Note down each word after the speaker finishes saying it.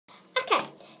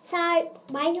So, I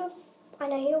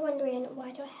know you're wondering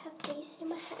why do I have these in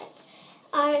my hands.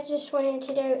 I just wanted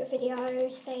to do a video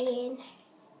saying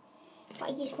if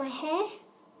I use my hair.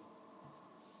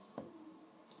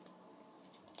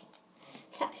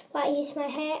 So, I use my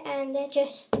hair, and they're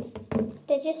just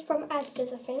from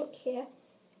Asda's, I think. Yeah,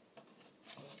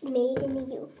 it's made in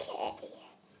the UK,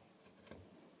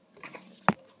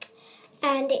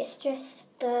 and it's just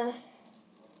the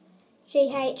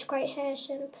GH Great Hair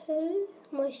Shampoo,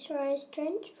 moisturised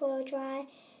drench for dry,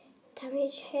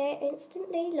 damaged hair.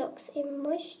 Instantly locks in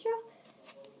moisture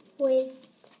with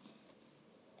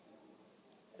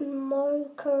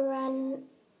Mocharan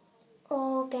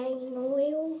Argan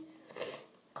Oil.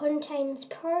 Contains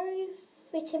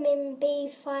pro-vitamin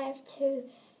B5 to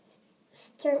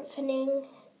strengthening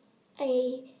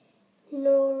a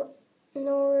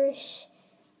nourish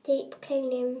deep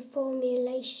cleaning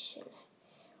formulation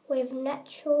with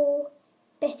natural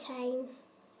betaine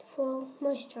for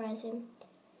moisturising,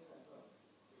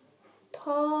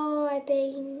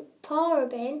 paraben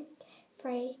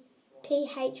free,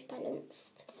 pH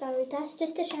balanced. So that's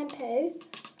just a shampoo.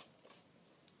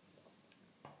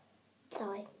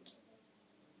 Sorry,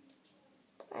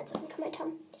 I had something on my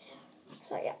tongue.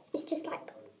 So yeah, it's just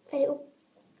like a little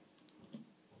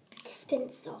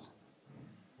dispenser.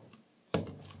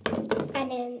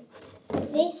 And then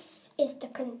this is the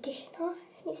conditioner.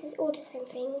 This is all the same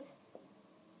things.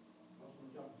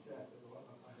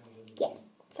 Yeah,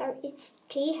 so it's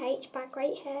GH by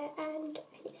Great Hair, and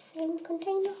it's the same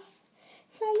container.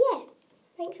 So yeah,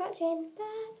 thanks for watching.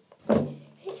 Bye.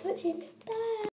 Thanks for watching. Bye.